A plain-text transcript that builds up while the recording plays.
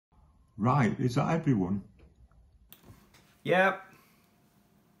Right, is that everyone? Yep.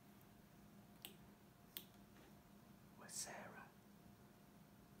 Where's Sarah?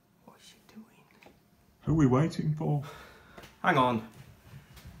 What's she doing? Who are we waiting for? Hang on.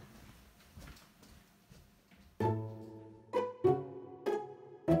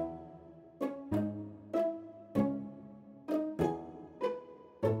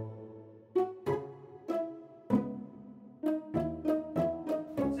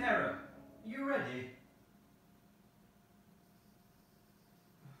 Sarah, are you ready?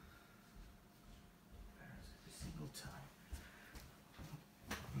 Every single time.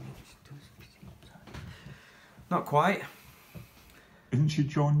 Not quite. Isn't she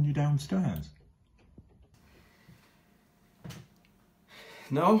joining you downstairs?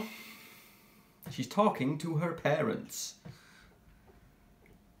 No. She's talking to her parents.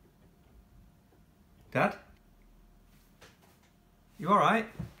 Dad? You alright?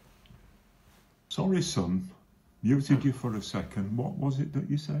 Sorry, son. Muted you for a second. What was it that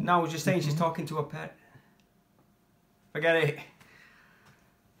you said? No, I was just saying she's talking to her pet. Forget it.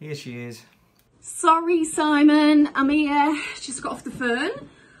 Here she is. Sorry, Simon. I'm here. Just got off the phone.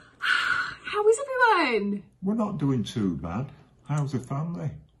 How is everyone? We're not doing too bad. How's the family?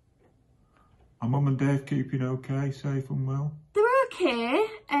 Are Mum and Dave keeping okay, safe and well? They're okay.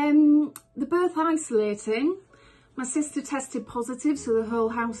 They're both isolating. My sister tested positive, so the whole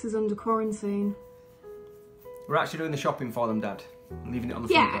house is under quarantine. We're actually doing the shopping for them, Dad. Leaving it on the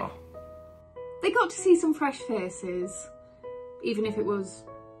front door. They got to see some fresh faces, even if it was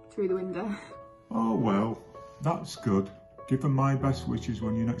through the window. Oh well, that's good. Give them my best wishes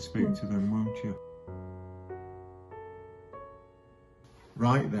when you next speak to them, won't you?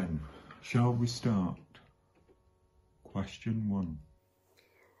 Right then, shall we start? Question 1.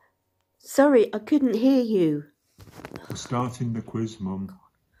 Sorry, I couldn't hear you. We're starting the quiz, Mum.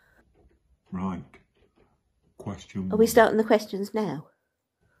 Right. Question 1. Are we starting the questions now?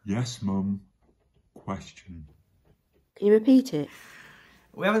 Yes, Mum. Question. Can you repeat it?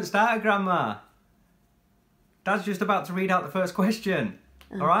 We haven't started, Grandma. Dad's just about to read out the first question.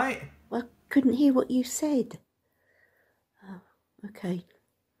 Oh. Alright? Well, I couldn't hear what you said. Oh, okay.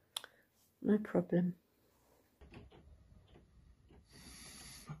 No problem.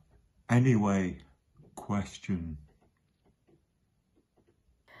 Anyway, question.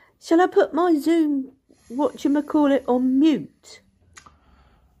 Shall I put my Zoom, whatchamacallit, on mute?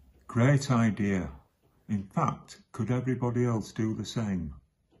 Great idea. In fact, could everybody else do the same?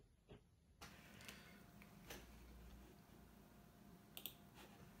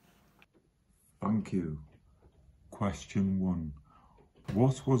 Thank you. Question 1.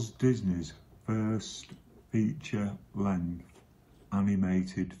 What was Disney's first feature-length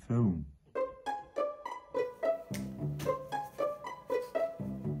animated film?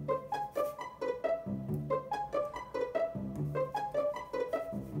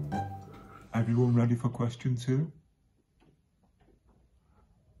 Everyone ready for question 2?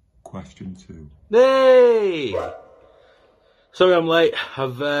 Question 2. Hey! Sorry I'm late.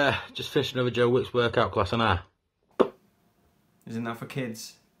 I've just finished another Joe Wicks workout class and Isn't that for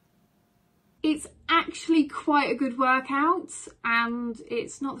kids? It's actually quite a good workout, and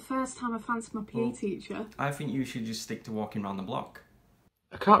it's not the first time I've fancied my PE teacher. I think you should just stick to walking around the block.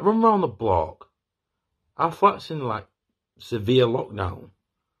 I can't run round the block. Our flat's in like severe lockdown.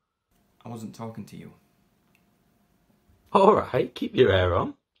 I wasn't talking to you. Alright, keep your hair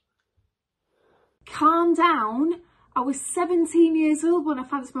on. Calm down. I was 17 years old when I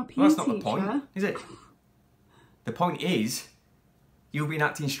fancied my PE teacher. Well, that's not the point, is it? The point is, you've been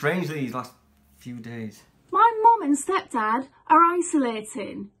acting strangely these last few days. My mum and stepdad are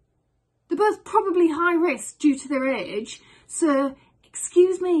isolating. They're both probably high risk due to their age, so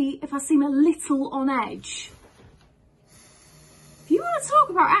excuse me if I seem a little on edge. If you want to talk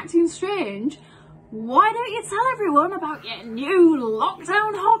about acting strange, why don't you tell everyone about your new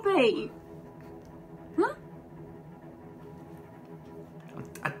lockdown hobby? Huh?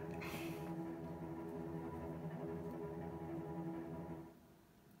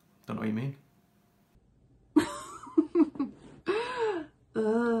 Don't know what you mean.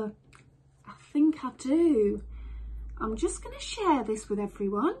 I think I do. I'm just going to share this with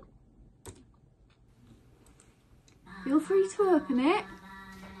everyone. Feel free to open it.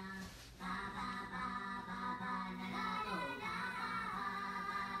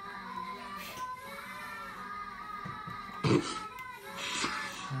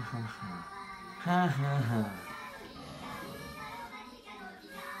 Ha ha ha.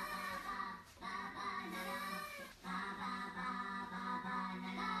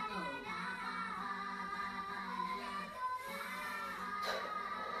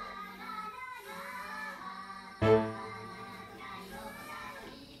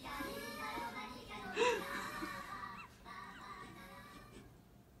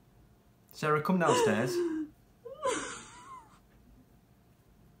 Sarah, come downstairs.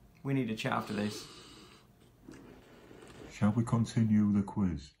 We need a chat after this. Shall we continue the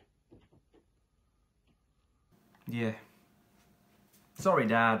quiz? Yeah. Sorry,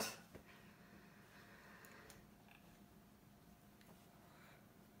 Dad.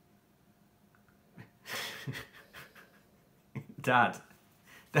 Dad.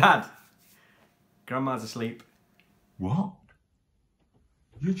 Dad. Grandma's asleep. What?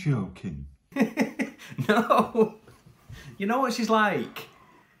 You're joking. No. You know what she's like.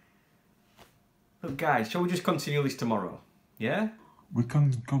 Look, guys, shall we just continue this tomorrow? Yeah? We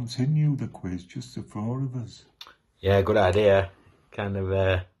can continue the quiz, just the four of us. Yeah, good idea. Kind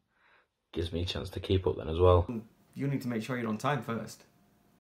of gives me a chance to keep up then as well. You need to make sure you're on time first.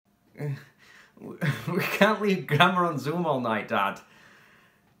 We can't leave Grandma on Zoom all night, Dad.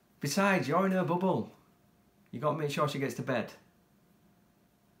 Besides, you're in her bubble. You got to make sure she gets to bed.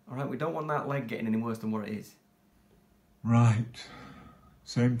 Alright, we don't want that leg getting any worse than what it is. Right.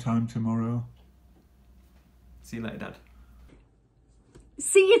 Same time tomorrow. See you later, Dad.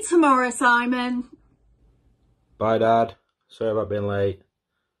 See you tomorrow, Simon. Bye, Dad. Sorry about being late.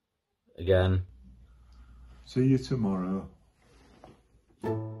 Again. See you tomorrow.